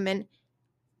servicemen and women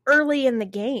early in the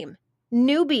game,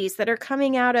 newbies that are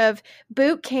coming out of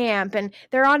boot camp and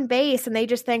they're on base and they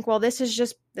just think, well, this is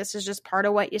just part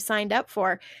of what you signed up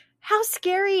for. How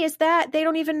scary is that? They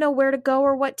don't even know where to go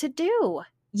or what to do.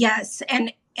 Yes.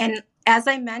 And as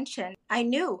I mentioned, I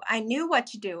knew what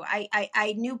to do.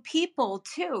 I knew people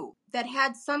too that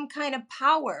had some kind of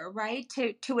power, right,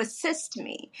 to assist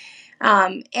me.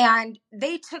 And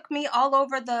they took me all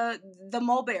over the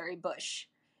mulberry bush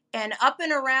and up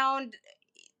and around,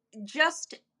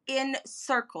 just in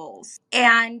circles.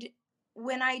 And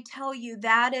when I tell you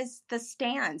that is the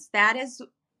stance, that is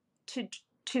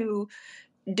to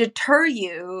deter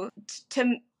you,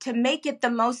 to make it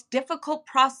the most difficult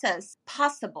process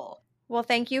possible. Well,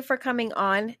 thank you for coming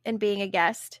on and being a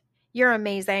guest. You're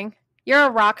amazing. You're a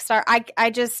rock star. I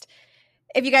just,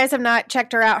 if you guys have not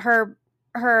checked her out,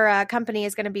 her company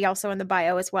is going to be also in the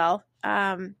bio as well.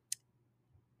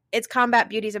 It's Combat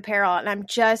Beauties Apparel, and I'm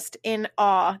just in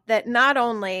awe that not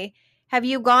only have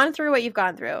you gone through what you've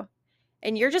gone through,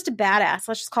 and you're just a badass.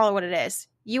 Let's just call it what it is.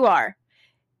 You are.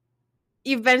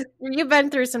 You've been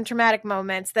through some traumatic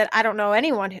moments that I don't know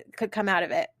anyone who could come out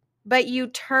of it. But you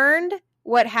turned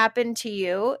what happened to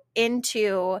you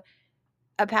into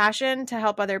a passion to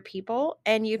help other people,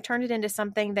 and you've turned it into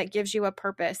something that gives you a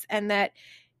purpose, and that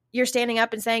you're standing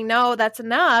up and saying, no, that's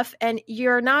enough. And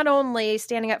you're not only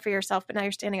standing up for yourself, but now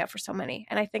you're standing up for so many.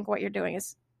 And I think what you're doing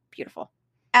is beautiful.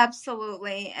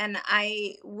 Absolutely. And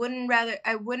I wouldn't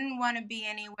want to be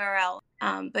anywhere else,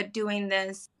 but doing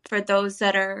this for those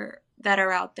that are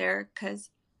out there, because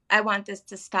I want this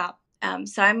to stop.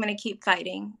 So I'm going to keep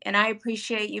fighting. And I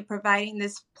appreciate you providing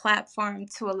this platform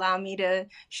to allow me to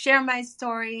share my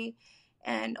story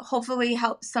and hopefully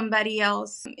help somebody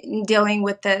else in dealing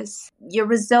with this. You're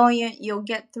resilient. You'll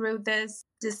get through this.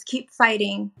 Just keep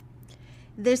fighting.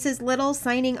 This is Little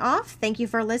signing off. Thank you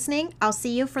for listening. I'll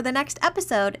see you for the next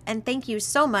episode. And thank you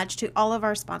so much to all of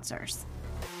our sponsors.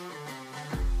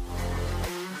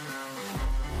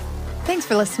 Thanks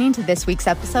for listening to this week's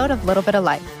episode of Little Bit of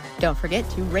Life. Don't forget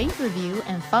to rate, review,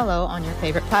 and follow on your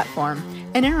favorite platform,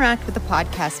 and interact with the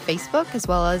podcast Facebook as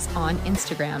well as on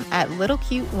Instagram at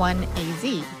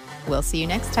LittleCute1AZ. We'll see you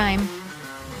next time.